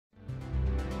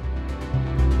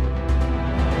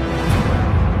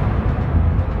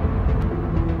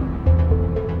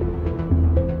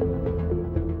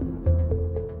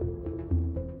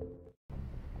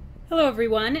Hello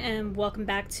everyone, and welcome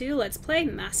back to Let's Play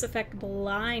Mass Effect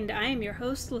Blind. I am your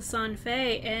host, Lasan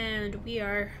Faye, and we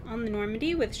are on the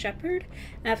Normandy with Shepard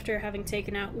after having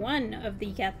taken out one of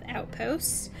the Geth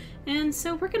outposts. And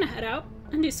so we're gonna head out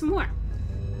and do some more.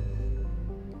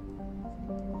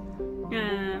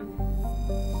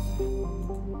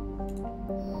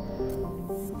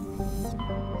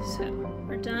 So,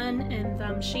 we're done in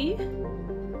Vamshi.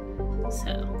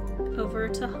 So, over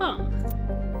to home.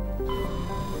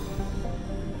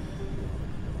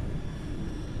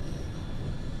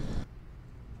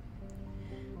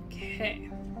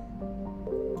 Okay.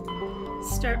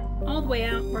 Start all the way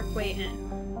out, work way in.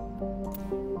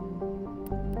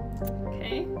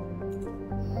 Okay.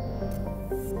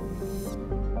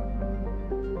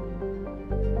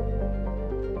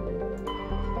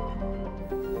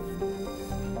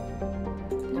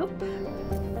 Nope.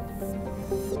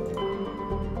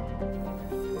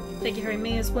 Figure I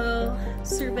may as well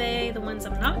survey the ones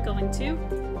I'm not going to.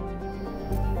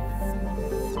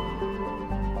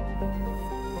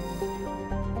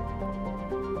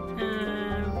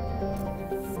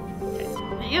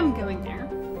 I am going there.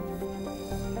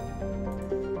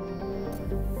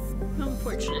 How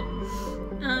unfortunate.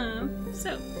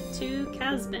 So, to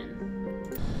Casbin.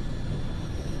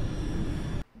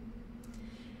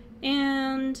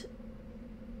 And...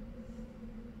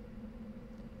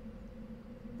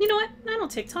 you know what? I don't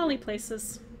take Tali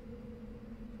places.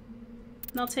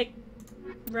 I'll take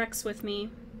Rex with me.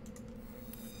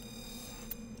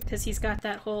 Because he's got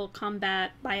that whole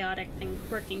combat biotic thing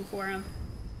working for him.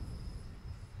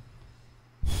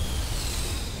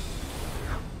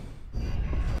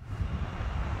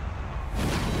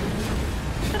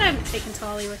 I haven't taken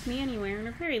Tali with me anywhere in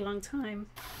a very long time.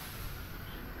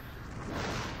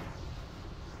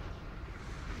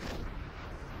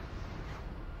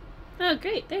 Oh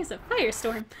great, there's a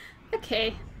firestorm.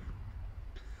 Okay.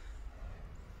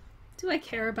 Do I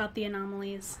care about the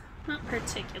anomalies? Not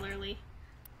particularly.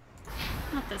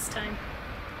 Not this time.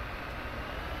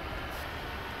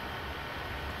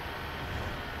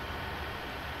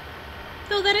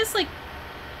 Though that is, like,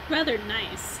 rather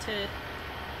nice to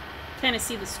kind of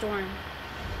see the storm.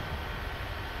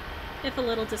 If a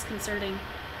little disconcerting.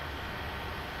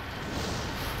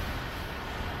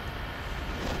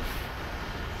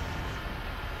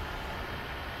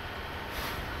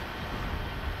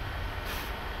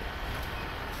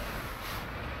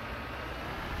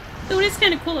 Though it is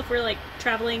kind of cool if we're like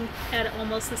traveling at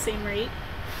almost the same rate.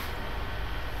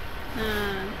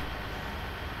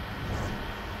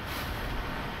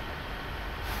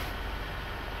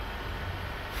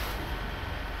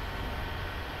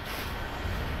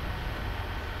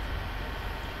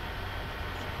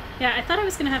 Yeah, I thought I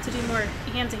was going to have to do more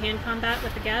hand-to-hand combat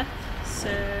with the Geth,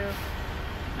 so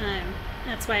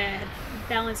that's why I had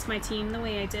balanced my team the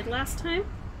way I did last time.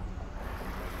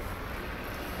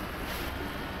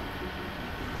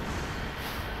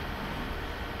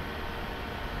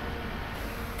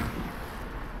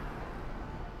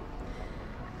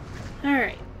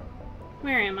 Alright,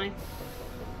 where am I?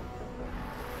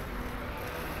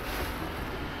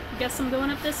 Guess I'm going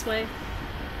up this way.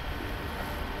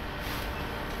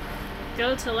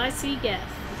 Go till I see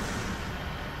Geth.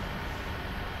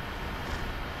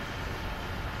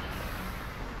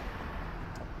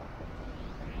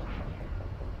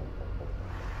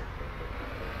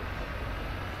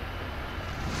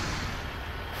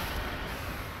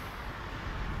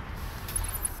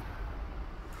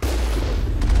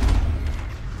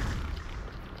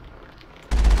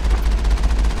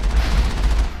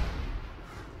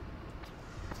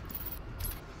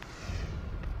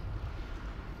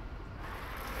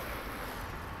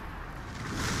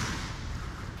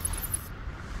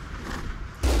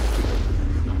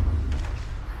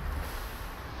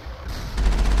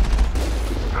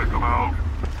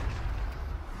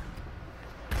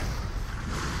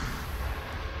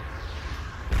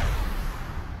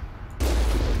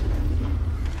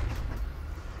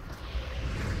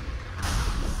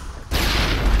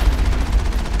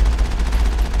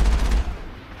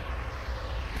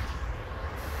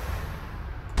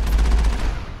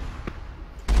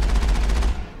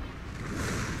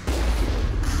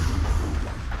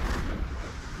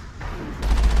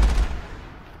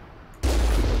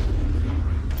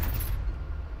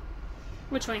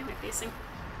 Which way am I facing?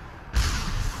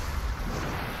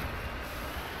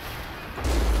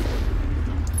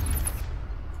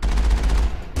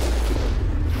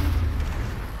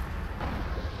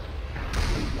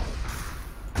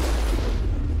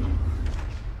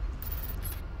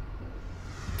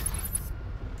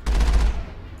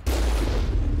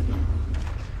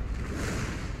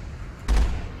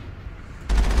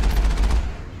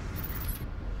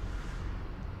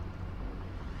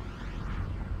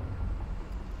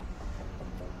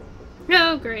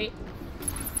 Oh, great.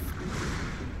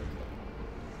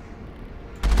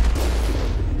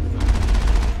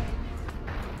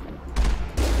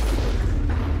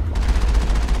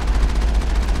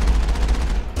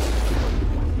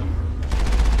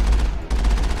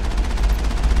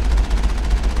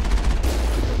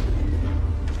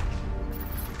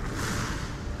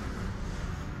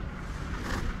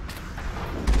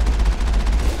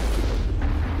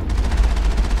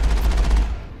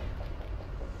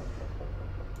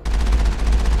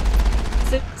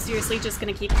 Seriously just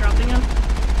gonna keep dropping them?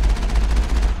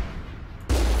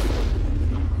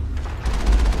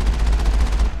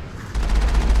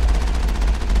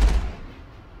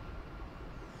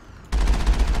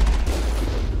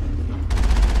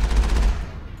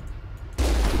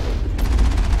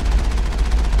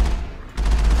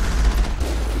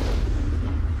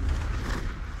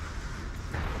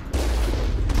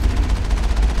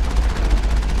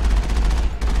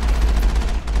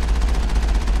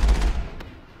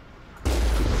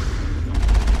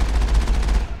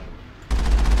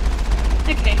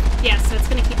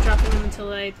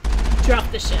 Until I drop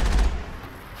the ship.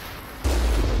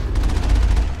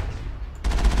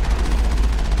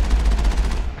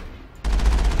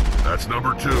 That's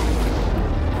number 2.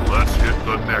 Let's hit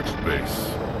the next base.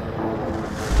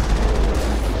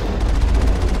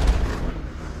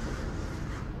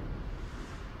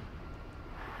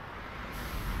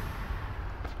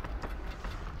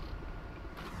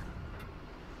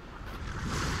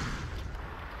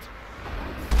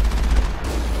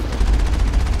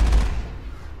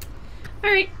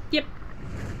 Alright, yep.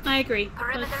 I agree.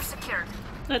 Perimeter secured.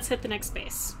 Let's hit the next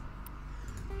base.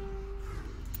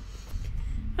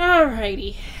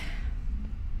 Alrighty.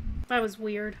 That was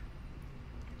weird.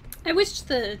 I wish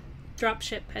the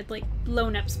dropship had, like,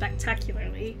 blown up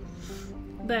spectacularly.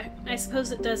 But I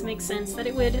suppose it does make sense that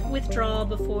it would withdraw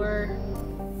before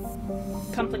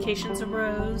complications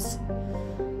arose.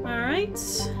 Alright.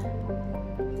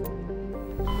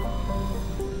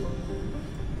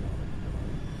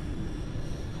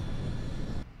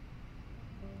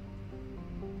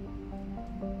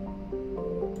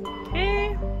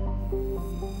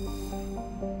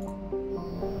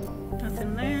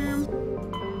 Nothing there.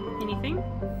 Anything?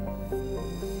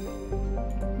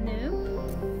 Nope.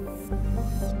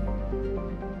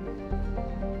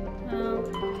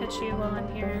 I'll catch you while I'm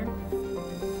here.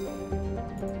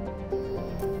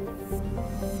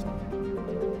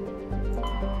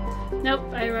 Nope,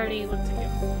 I already looked at you.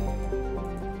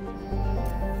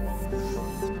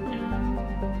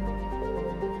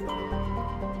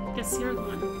 Guess you're the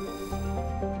one.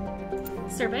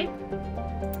 Survey.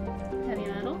 Heavy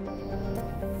metal.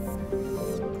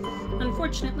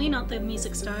 Unfortunately, not the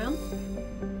music style.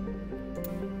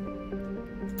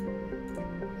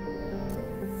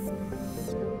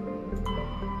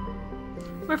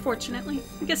 Or fortunately.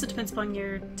 I guess it depends upon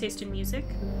your taste in music.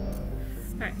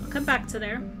 Alright, I'll come back to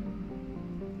there.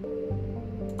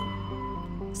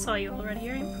 Saw you already,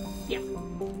 right? Yeah.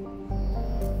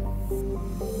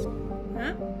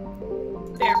 Huh?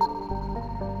 There.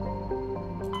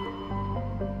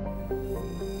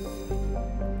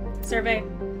 Survey.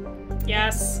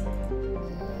 Yes.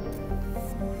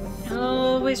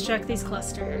 Always check these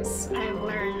clusters. I've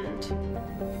learned.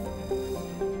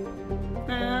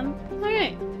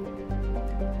 Alright.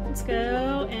 Let's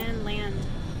go and land.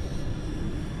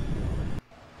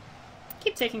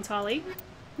 Keep taking Tali.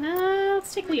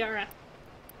 Let's take Liara.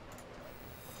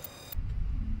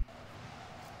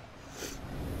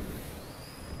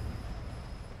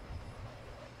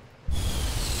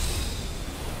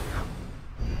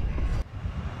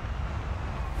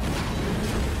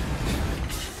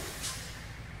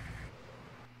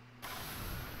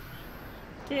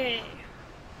 Okay.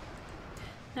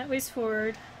 That way's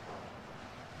forward.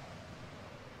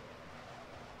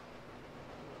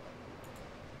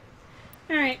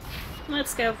 Alright,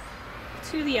 let's go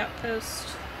to the outpost.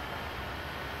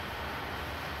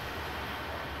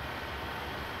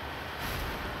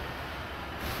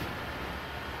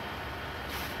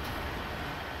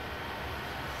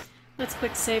 Let's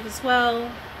quick save as well.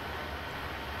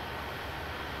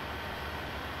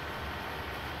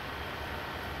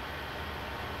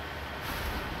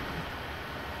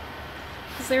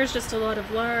 Because there's just a lot of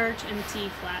large, empty,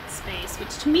 flat space,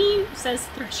 which to me says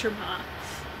Thresher Maw.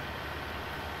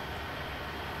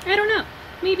 I don't know.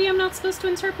 Maybe I'm not supposed to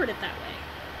interpret it that way,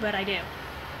 but I do.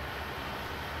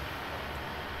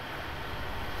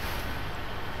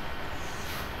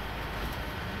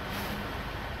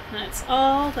 That's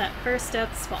all that first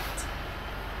death's fault.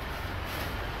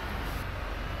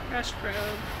 Crash probe.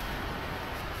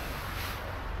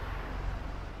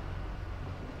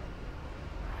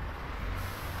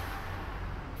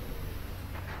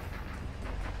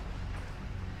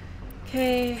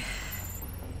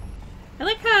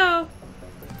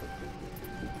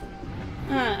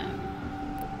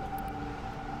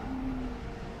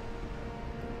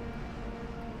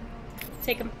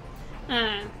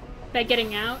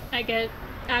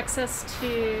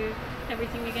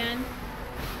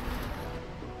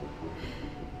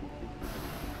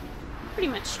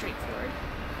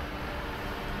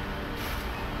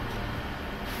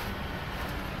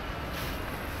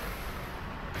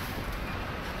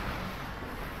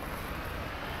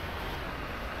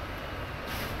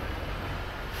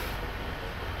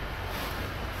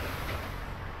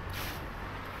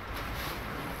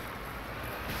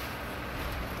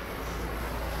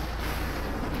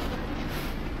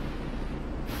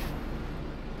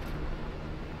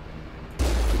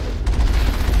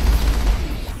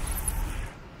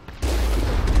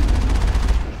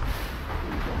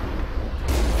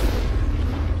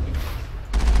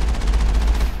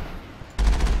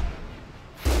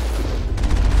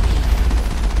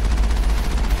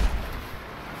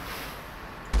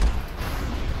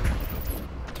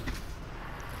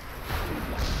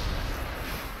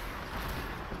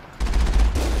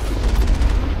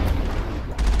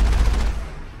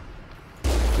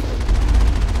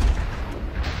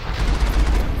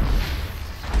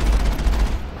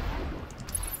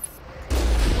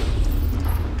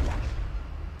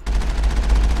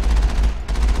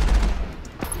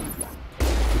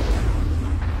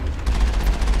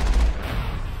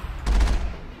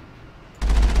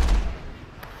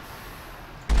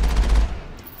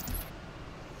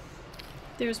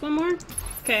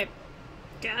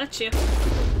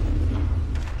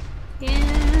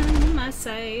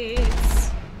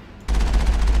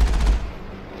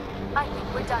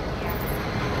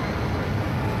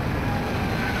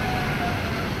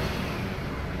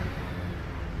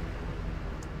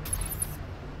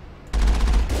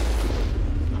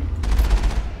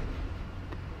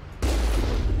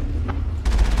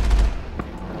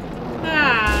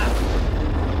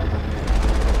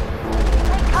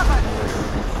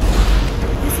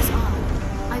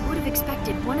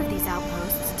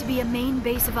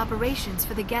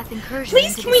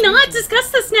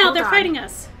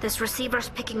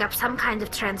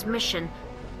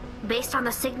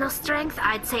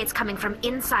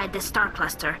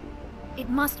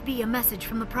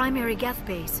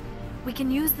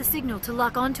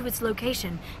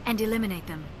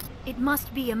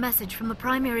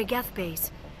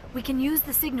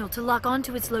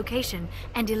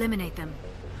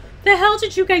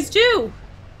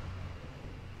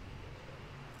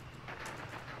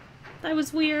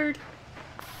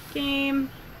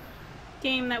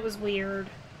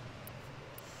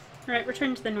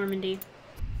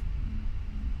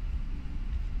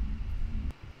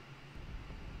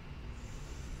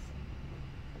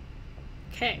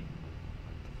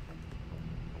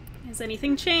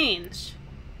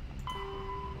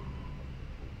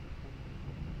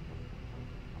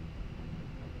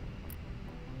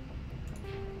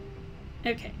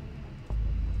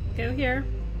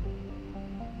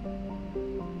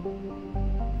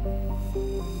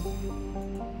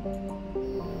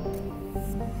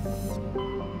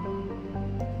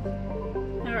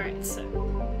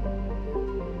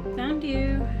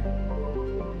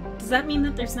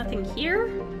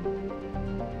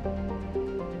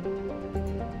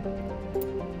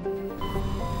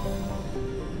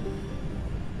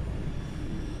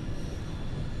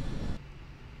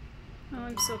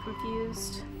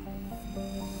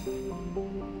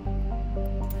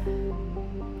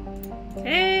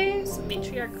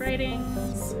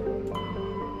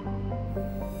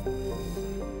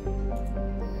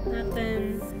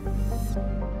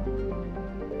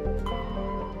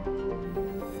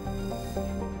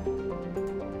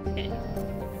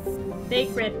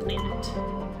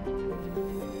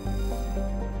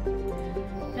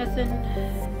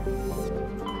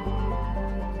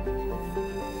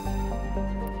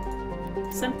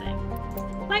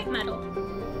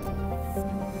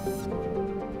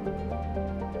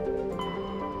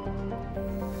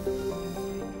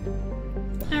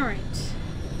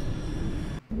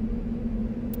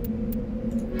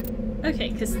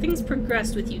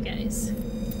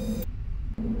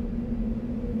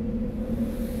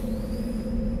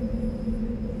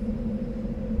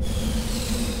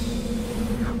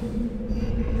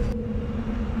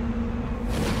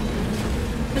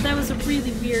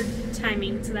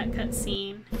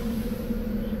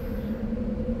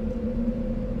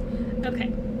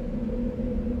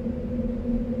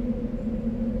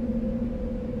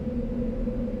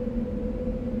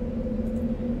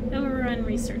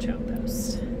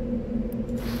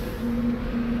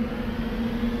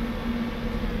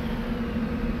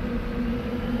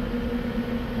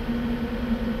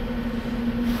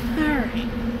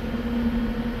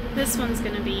 This one's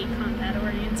gonna be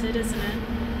combat-oriented, isn't it?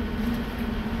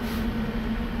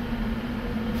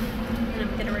 And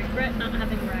I'm gonna regret not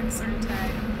having Rex, aren't I?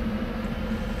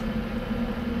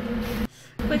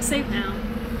 Quick save now.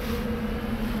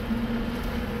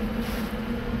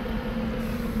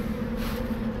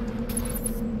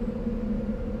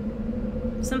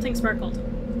 Something sparkled.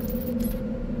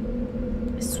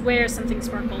 I swear something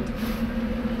sparkled.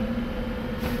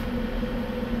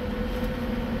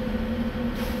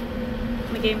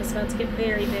 The game is about to get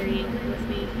very, very angry with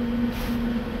me.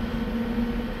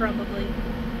 Probably.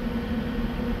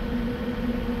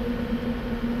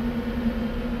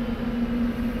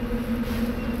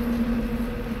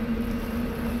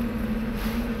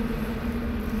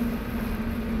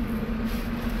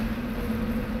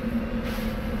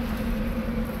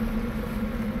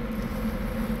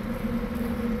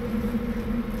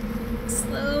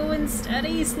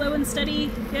 Slow and steady.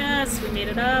 Yes, we made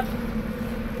it up.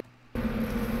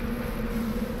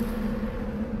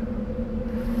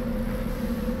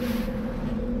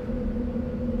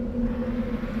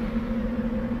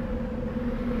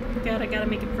 God, I gotta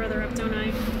make it further up, don't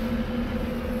I?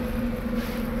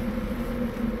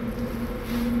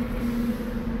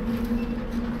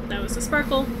 That was a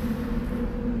sparkle.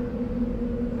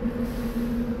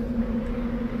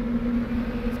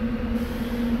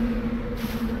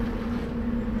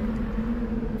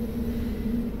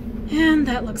 And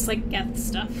that looks like Geth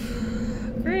stuff.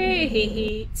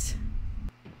 Great.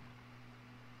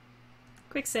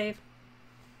 Quick save.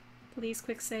 Please,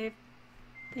 quick save.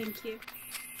 Thank you.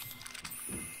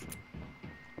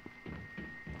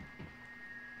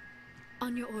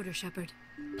 On your order, Shepard.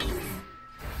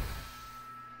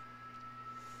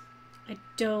 I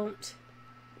don't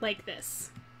like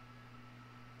this.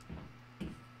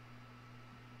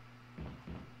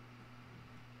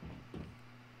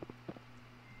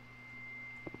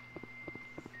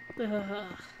 Ugh.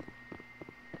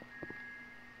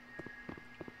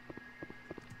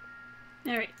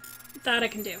 Alright, that I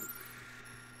can do.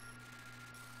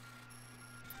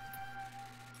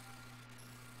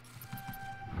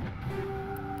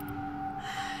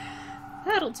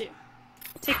 That'll do.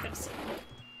 Take this.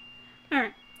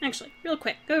 Alright, actually, real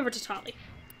quick, go over to Tali.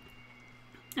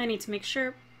 I need to make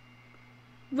sure...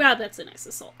 Wow, that's a nice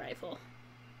assault rifle.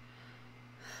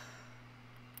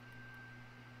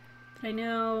 But I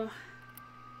know...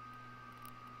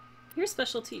 Your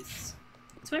specialties.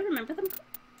 Do I remember them?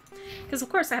 Because of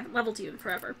course I haven't leveled you in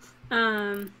forever.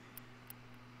 Yeah,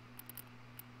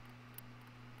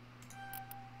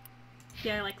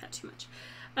 I like that too much.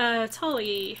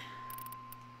 Tali.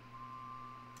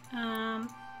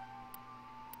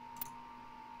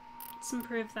 Let's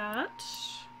improve that.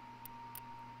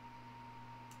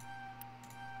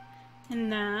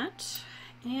 And that.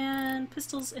 And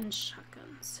pistols and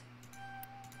shotguns.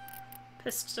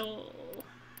 Pistol.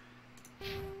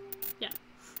 Yeah.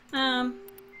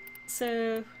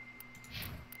 So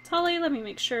Tali, let me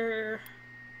make sure.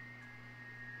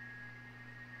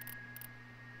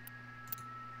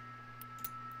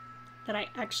 That I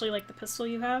actually like the pistol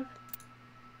you have.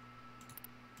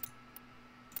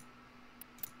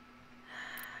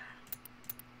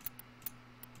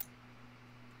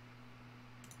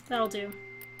 That'll do.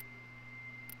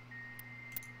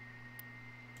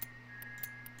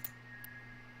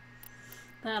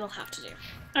 That'll have to do.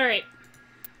 Alright.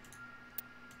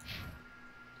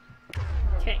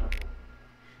 Okay.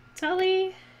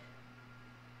 Tali.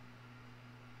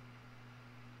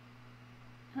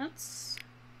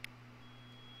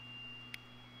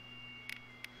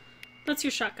 That's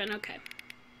your shotgun, okay.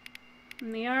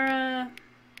 Miara.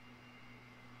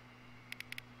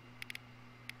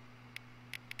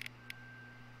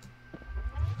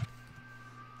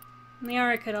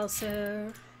 Miara could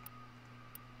also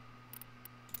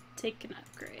take an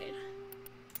upgrade.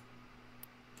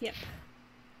 Yep.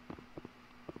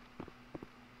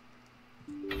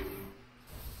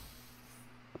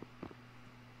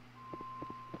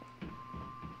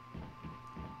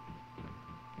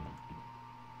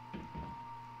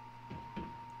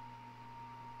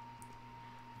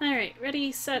 Alright,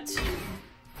 ready, set.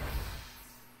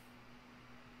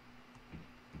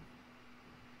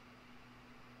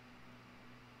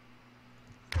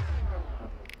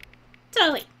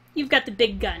 Tali, you've got the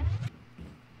big gun.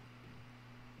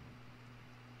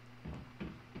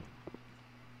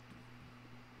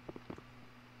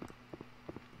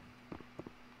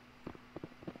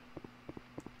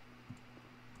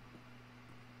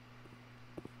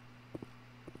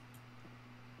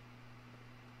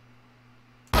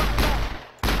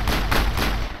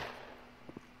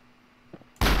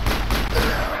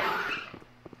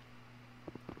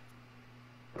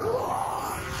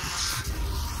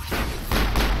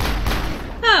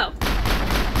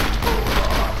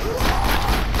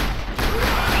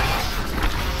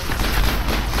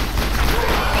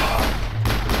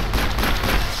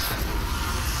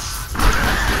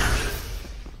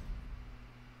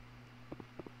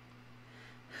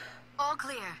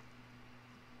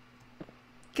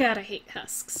 God, I hate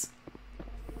husks.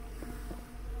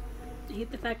 I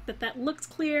hate the fact that that looked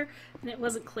clear and it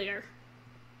wasn't clear.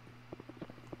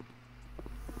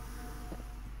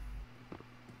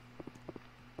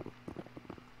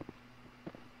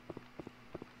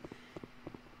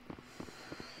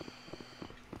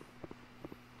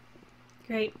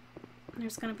 Great.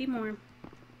 There's gonna be more.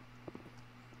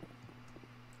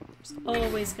 There's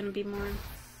always gonna be more.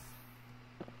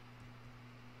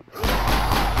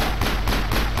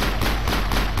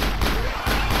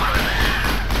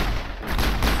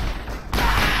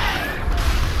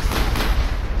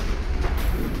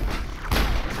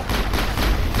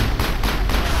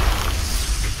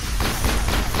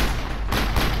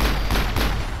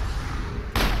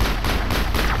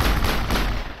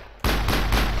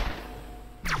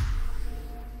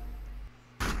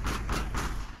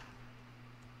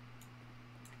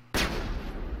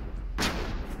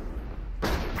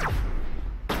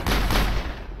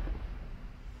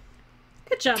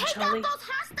 Good job, Take Charlie. out those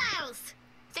hostiles!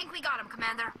 Think we got him,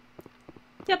 Commander.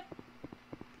 Yep.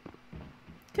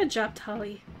 Good job,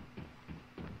 Tali.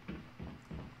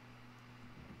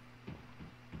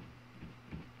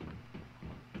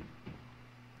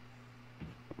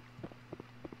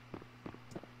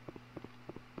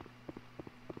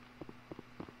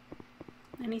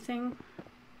 Anything?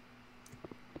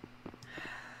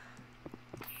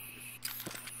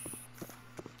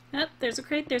 Oh, there's a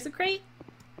crate, there's a crate.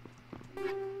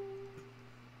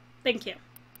 Thank you.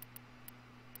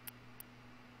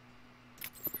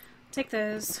 Take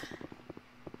those.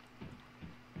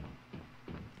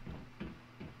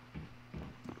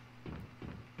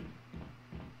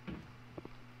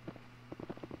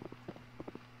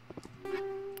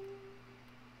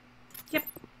 Yep,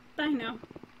 I know.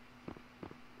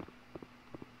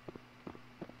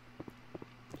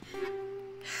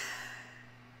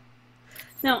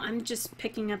 No, I'm just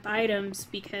picking up items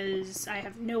because I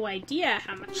have no idea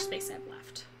how much space I have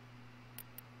left.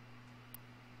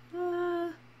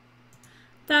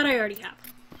 That I already have.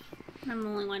 I'm the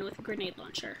only one with a grenade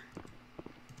launcher.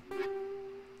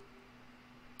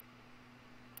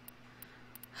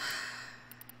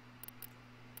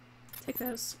 Take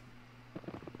those.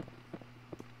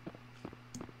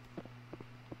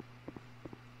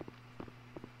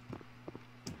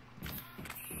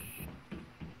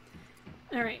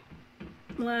 Alright,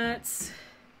 let's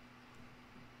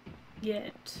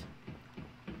get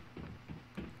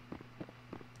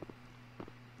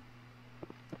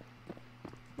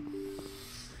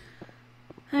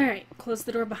Alright, close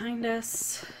the door behind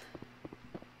us.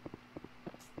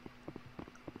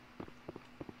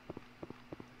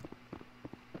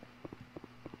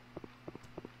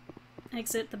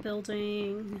 Exit the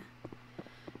building.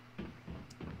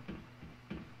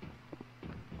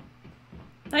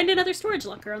 Find another storage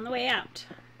locker on the way out.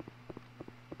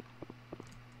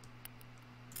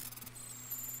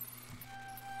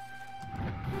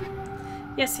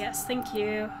 Yes, yes, thank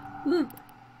you. Ooh.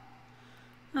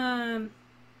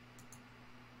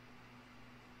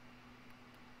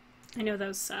 I know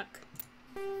those suck.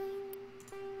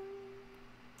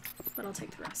 But I'll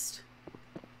take the rest.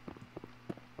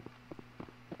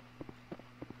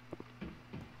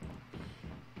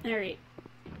 Alright.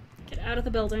 Get out of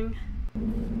the building.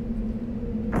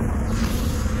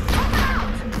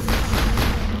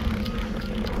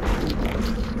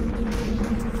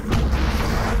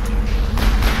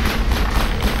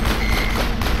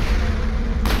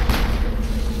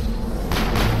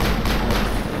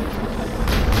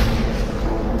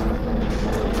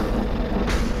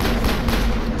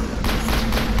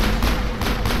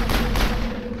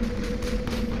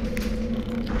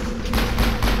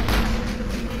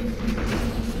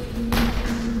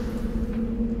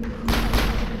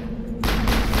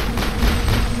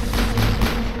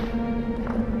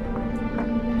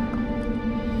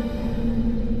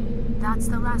 That's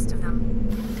the last of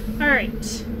them.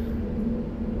 Alright.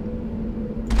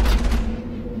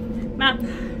 Map.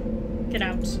 Get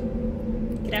out.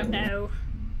 Get out now.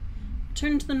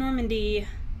 Return to the Normandy.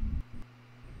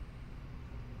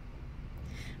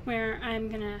 Where I'm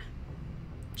gonna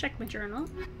check my journal.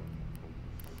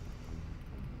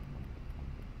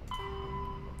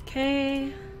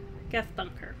 Okay. Geth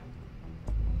bunker.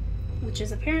 Which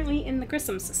is apparently in the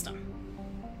Grissom system.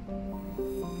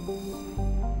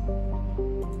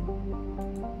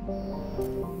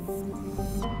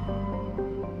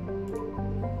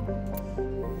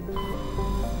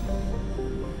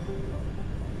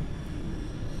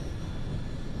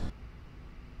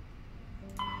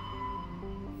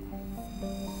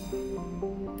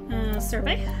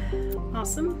 Survey.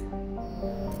 Awesome.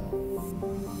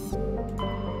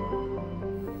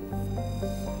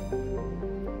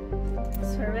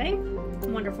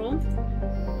 wonderful.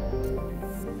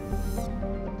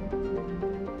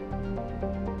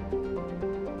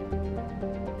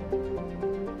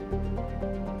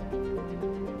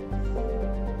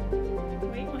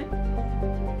 Wait, what?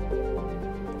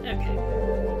 Okay.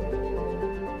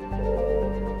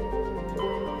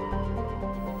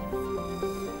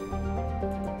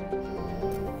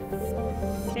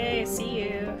 Okay, see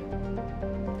you.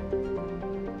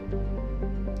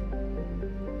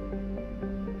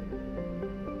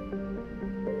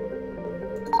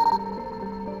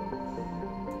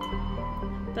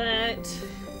 But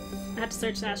I have to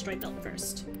search the asteroid belt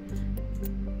first.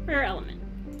 Rare element.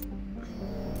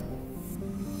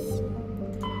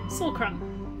 Soul crumb.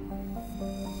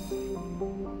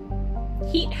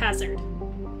 Heat hazard.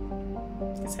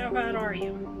 Because how bad are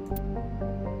you?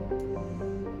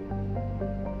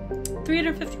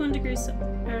 351 degrees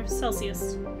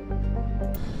Celsius.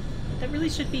 That really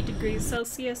should be degrees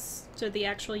Celsius to the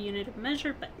actual unit of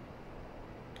measure, but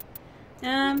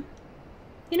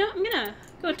you know, I'm gonna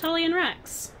go with Tali and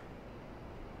Rex.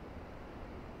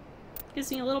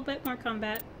 Gives me a little bit more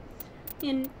combat.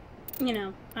 And, you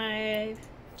know, I've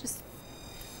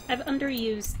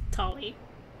underused Tali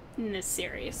in this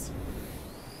series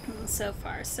so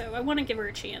far, so I want to give her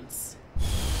a chance.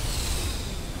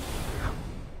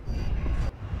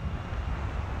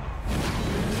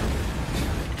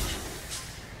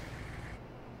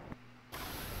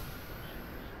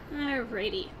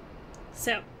 Alrighty.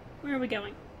 So, where are we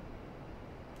going?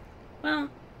 Well, I'm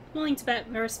willing to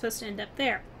bet we're supposed to end up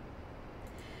there.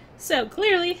 So,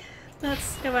 clearly,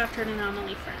 let's go after an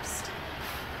anomaly first.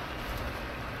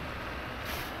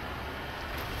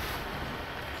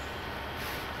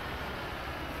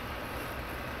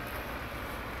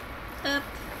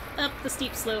 Up the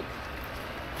steep slope.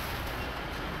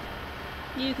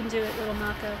 You can do it, little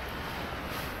Mako.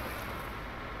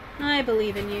 I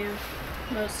believe in you,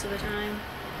 most of the time.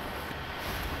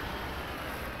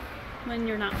 When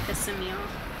you're not pissing me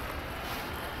off.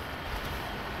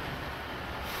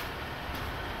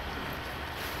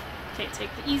 Okay, take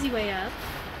the easy way up,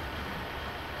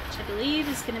 which I believe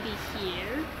is going to be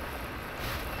here.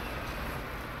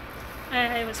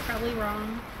 I was probably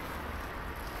wrong.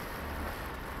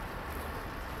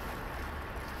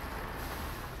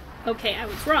 Okay, I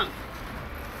was wrong.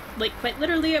 Like, quite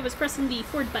literally, I was pressing the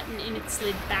forward button and it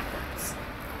slid backwards.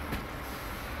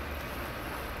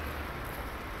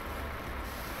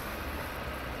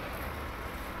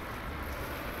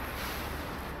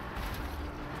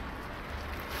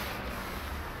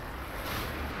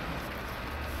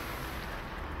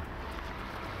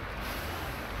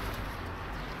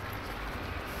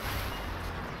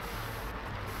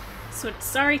 So it's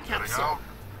sorry capsule.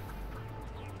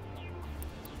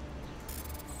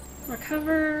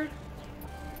 Recovered.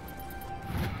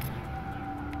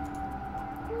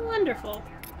 Wonderful.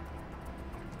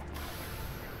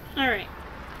 Alright.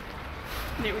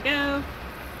 There we go.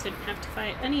 Didn't have to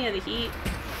fight any of the heat.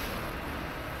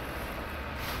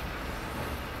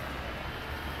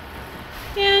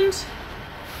 And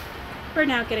we're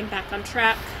now getting back on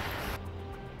track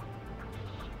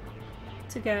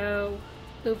to go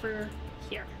over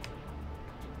here.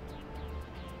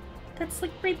 That's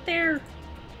like right there.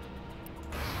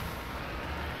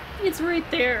 It's right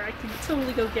there. I can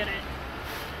totally go get it.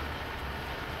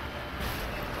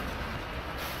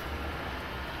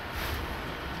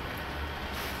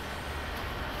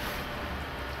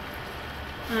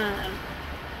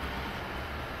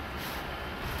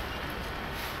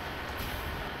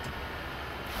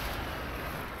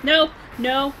 No,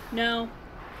 no, no.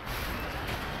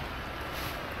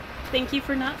 Thank you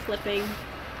for not flipping.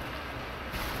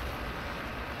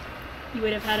 You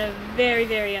would have had a very,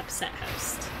 very upset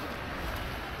host.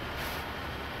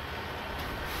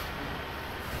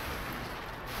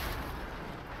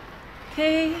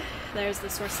 Okay, there's the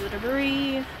source of the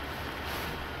debris.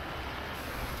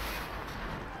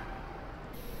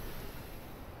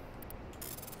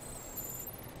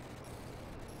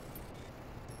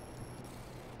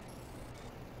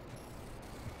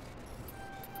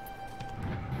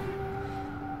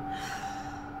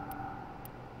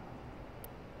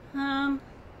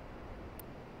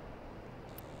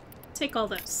 Take all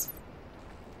those.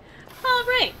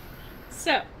 Alright,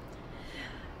 so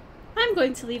I'm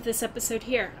going to leave this episode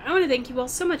here. I want to thank you all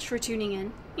so much for tuning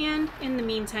in, and in the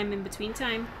meantime, in between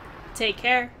time, take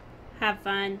care, have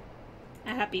fun,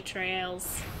 happy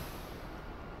trails.